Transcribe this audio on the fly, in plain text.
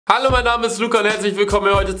Hallo, mein Name ist Luca und herzlich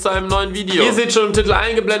willkommen heute zu einem neuen Video. Ihr seht schon im Titel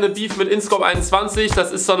eingeblendet, Beef mit Inscope21.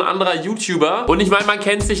 Das ist so ein anderer YouTuber. Und ich meine, man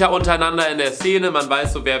kennt sich ja untereinander in der Szene. Man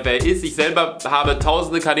weiß so, wer ist. Ich selber habe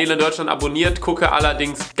tausende Kanäle in Deutschland abonniert, gucke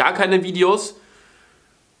allerdings gar keine Videos,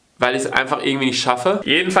 weil ich es einfach irgendwie nicht schaffe.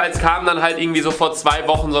 Jedenfalls kamen dann halt irgendwie so vor 2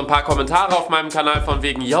 Wochen so ein paar Kommentare auf meinem Kanal von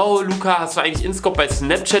wegen: Yo, Luca, hast du eigentlich Inscope bei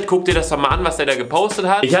Snapchat? Guck dir das doch mal an, was der da gepostet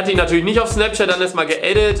hat. Ich hatte ihn natürlich nicht auf Snapchat, dann erstmal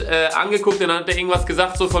geedit, angeguckt und dann hat er irgendwas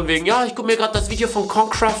gesagt so von wegen: Ja, ich gucke mir gerade das Video von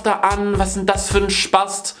Concrafter an, was ist denn das für ein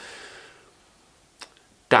Spast?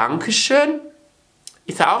 Dankeschön.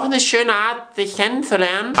 Ist ja auch eine schöne Art, sich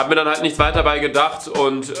kennenzulernen. Hab mir dann halt nichts weiter dabei gedacht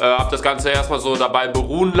und hab das Ganze erstmal so dabei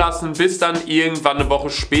beruhen lassen, bis dann irgendwann eine Woche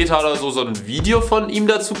später oder so ein Video von ihm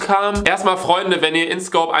dazu kam. Erstmal, Freunde, wenn ihr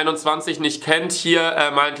Inscope21 nicht kennt, hier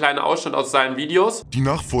mal einen kleinen Ausschnitt aus seinen Videos. Die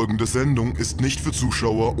nachfolgende Sendung ist nicht für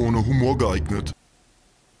Zuschauer ohne Humor geeignet.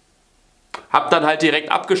 Hab dann halt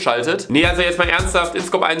direkt abgeschaltet. Nee, also jetzt mal ernsthaft,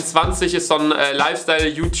 Inscope21 ist so ein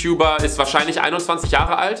Lifestyle-YouTuber, ist wahrscheinlich 21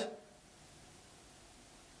 Jahre alt.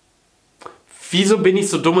 Wieso bin ich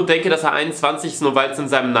so dumm und denke, dass er 21 ist, nur weil es in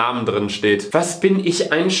seinem Namen drin steht? Was bin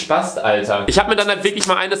ich ein Spast, Alter? Ich habe mir dann halt wirklich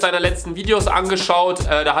mal eines seiner letzten Videos angeschaut.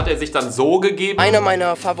 Da hat er sich dann so gegeben. Einer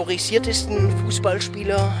meiner favorisiertesten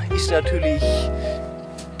Fußballspieler ist natürlich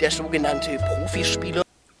der sogenannte Profispieler.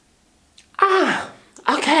 Ah,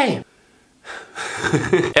 okay.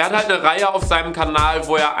 Er hat halt eine Reihe auf seinem Kanal,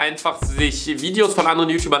 wo er einfach sich Videos von anderen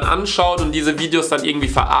YouTubern anschaut und diese Videos dann irgendwie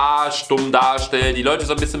verarscht, dumm darstellt, die Leute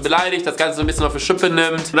so ein bisschen beleidigt, das Ganze so ein bisschen auf die Schippe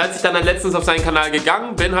nimmt. Und als ich dann halt letztens auf seinen Kanal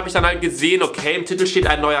gegangen bin, habe ich dann halt gesehen, okay, im Titel steht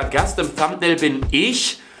ein neuer Gast, im Thumbnail bin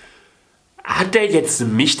ich. Hat der jetzt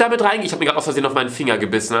mich damit reingegangen? Ich habe mir gerade aus Versehen auf meinen Finger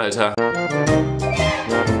gebissen, Alter.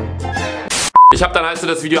 Ich habe dann halt so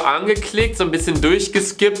das Video angeklickt, so ein bisschen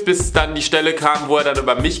durchgeskippt, bis dann die Stelle kam, wo er dann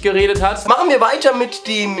über mich geredet hat. Machen wir weiter mit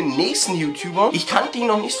dem nächsten YouTuber. Ich kannte ihn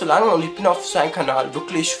noch nicht so lange und ich bin auf seinen Kanal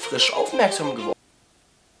wirklich frisch aufmerksam geworden.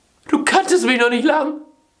 Du kanntest mich noch nicht lang?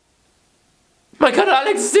 Mein Kanal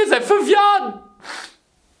existiert seit 5 Jahren.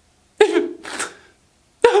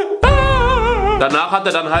 Danach hat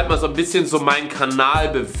er dann halt mal so ein bisschen so meinen Kanal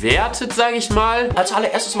bewertet, sage ich mal. Als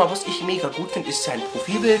allererstes mal, was ich mega gut finde, ist sein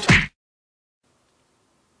Profilbild.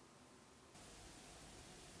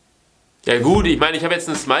 Ja gut, ich meine, ich habe jetzt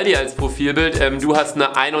ein Smiley als Profilbild, du hast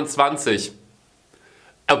eine 21.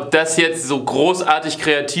 Ob das jetzt so großartig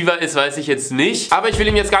kreativer ist, weiß ich jetzt nicht. Aber ich will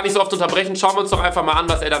ihn jetzt gar nicht so oft unterbrechen. Schauen wir uns doch einfach mal an,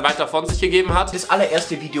 was er dann weiter von sich gegeben hat. Das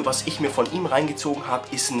allererste Video, was ich mir von ihm reingezogen habe,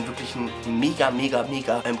 ist wirklich ein mega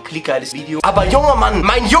klickgeiles Video. Aber junger Mann,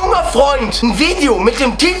 mein junger Freund, ein Video mit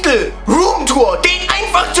dem Titel Roomtour geht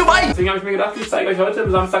einfach zu weit. Deswegen habe ich mir gedacht, ich zeige euch heute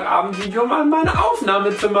im Samstagabend-Video mal mein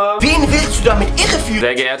Aufnahmezimmer. Wen willst du damit irreführen?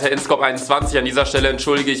 Sehr geehrter Inscope21, an dieser Stelle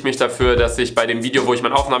entschuldige ich mich dafür, dass ich bei dem Video, wo ich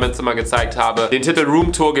mein Aufnahmezimmer gezeigt habe, den Titel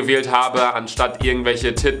Roomtour gewählt habe, anstatt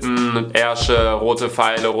irgendwelche Titten, Ärsche, rote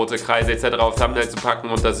Pfeile, rote Kreise etc. auf Thumbnail zu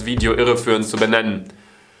packen und das Video irreführend zu benennen.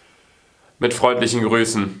 Mit freundlichen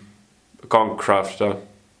Grüßen. Concrafter.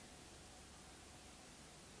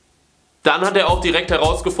 Dann hat er auch direkt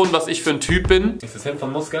herausgefunden, was ich für ein Typ bin. Ist das Hemd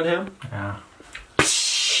von Muskeln her? Ja.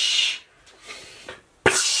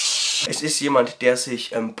 Es ist jemand, der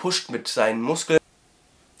sich pusht mit seinen Muskeln.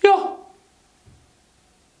 Ja.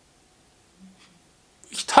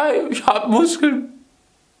 Ich habe Muskeln.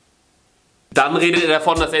 Dann redet er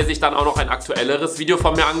davon, dass er sich dann auch noch ein aktuelleres Video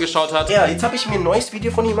von mir angeschaut hat. Ja, jetzt habe ich mir ein neues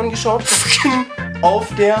Video von ihm angeschaut. Auf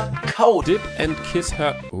der Couch. Dip and kiss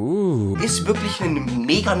her. Ist wirklich ein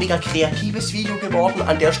mega kreatives Video geworden.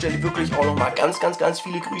 An der Stelle wirklich auch nochmal ganz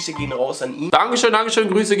viele Grüße gehen raus an ihn. Dankeschön, Dankeschön.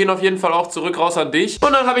 Grüße gehen auf jeden Fall auch zurück raus an dich.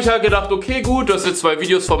 Und dann habe ich halt gedacht, okay, gut, du hast jetzt 2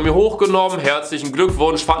 Videos von mir hochgenommen. Herzlichen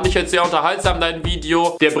Glückwunsch. Fand ich jetzt sehr unterhaltsam, dein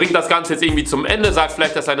Video. Der bringt das Ganze jetzt irgendwie zum Ende. Sagt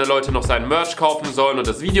vielleicht, dass seine Leute noch seinen Merch kaufen sollen und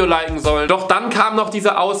das Video liken sollen. Doch dann kam noch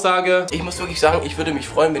diese Aussage. Ich muss wirklich sagen, ich würde mich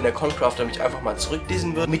freuen, wenn der Concrafter mich einfach mal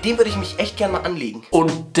zurücklesen würde. Mit dem würde ich mich echt gerne mal anlegen.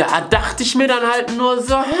 Und da dachte ich mir dann halt nur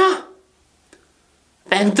so,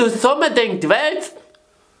 wenn du so unbedingt willst,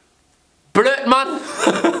 blöd, Mann.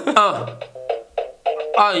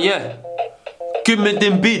 Yeah. Gib mir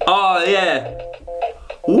den Beat. Yeah.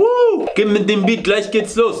 Gib mir den Beat, gleich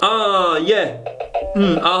geht's los. Yeah.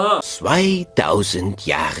 Aha. 2000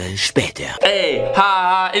 Jahre später. Ey,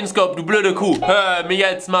 haha, Inscope, du blöde Kuh. Hör mir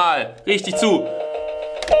jetzt mal richtig zu.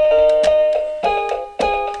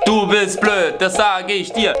 Du bist blöd, das sage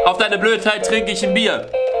ich dir. Auf deine Blödheit trinke ich ein Bier.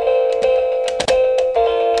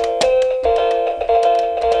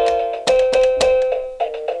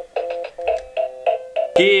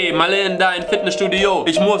 Geh mal in dein Fitnessstudio.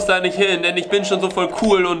 Ich muss da nicht hin, denn ich bin schon so voll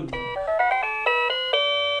cool und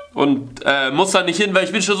Und muss da nicht hin, weil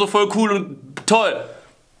ich bin schon so voll cool und toll.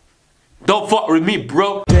 Don't fuck with me,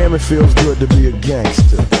 bro. Damn, it feels good to be a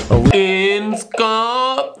gangster.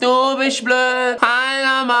 Inscope, du bist blöd,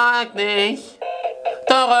 keiner mag dich.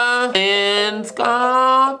 Doch,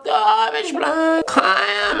 Inscope, du bist blöd,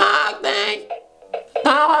 keiner mag dich.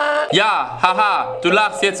 Doch. Ja, haha, du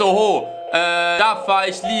lachst jetzt so hoch. Da fahr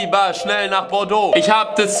ich lieber schnell nach Bordeaux. Ich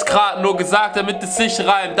hab das gerade nur gesagt, damit es sich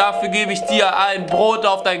reimt. Dafür gebe ich dir ein Brot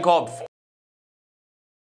auf deinen Kopf.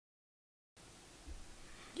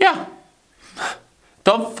 Ja.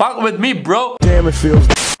 Don't fuck with me, bro. Damn, it feels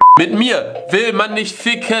Mit mir will man nicht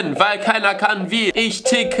ficken, weil keiner kann wie ich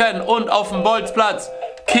ticken und auf dem Bolzplatz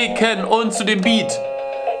kicken und zu dem Beat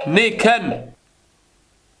nicken.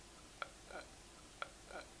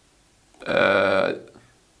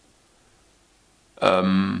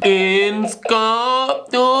 Inscope,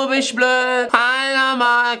 du bist blöd, keiner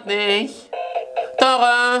mag dich.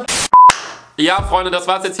 Doch. Ja, Freunde, das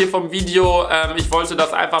war's jetzt hier vom Video. Ich wollte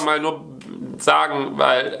das einfach mal nur sagen,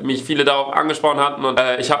 weil mich viele darauf angesprochen hatten und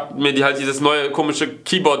ich habe mir halt dieses neue komische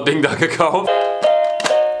Keyboard-Ding da gekauft.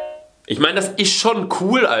 Ich meine, das ist schon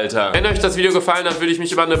cool, Alter. Wenn euch das Video gefallen hat, würde ich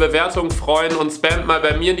mich über eine Bewertung freuen und spamt mal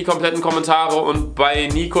bei mir in die kompletten Kommentare und bei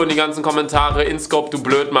Nico in die ganzen Kommentare, Inscope, du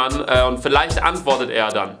Blödmann, und vielleicht antwortet er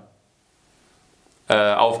dann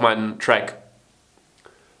auf meinen Track,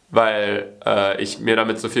 weil ich mir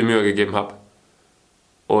damit so viel Mühe gegeben habe.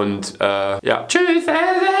 Und ja, tschüss.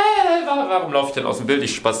 Warum laufe ich denn aus dem Bild?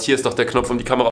 Ich spaß, hier ist doch der Knopf, um die Kamera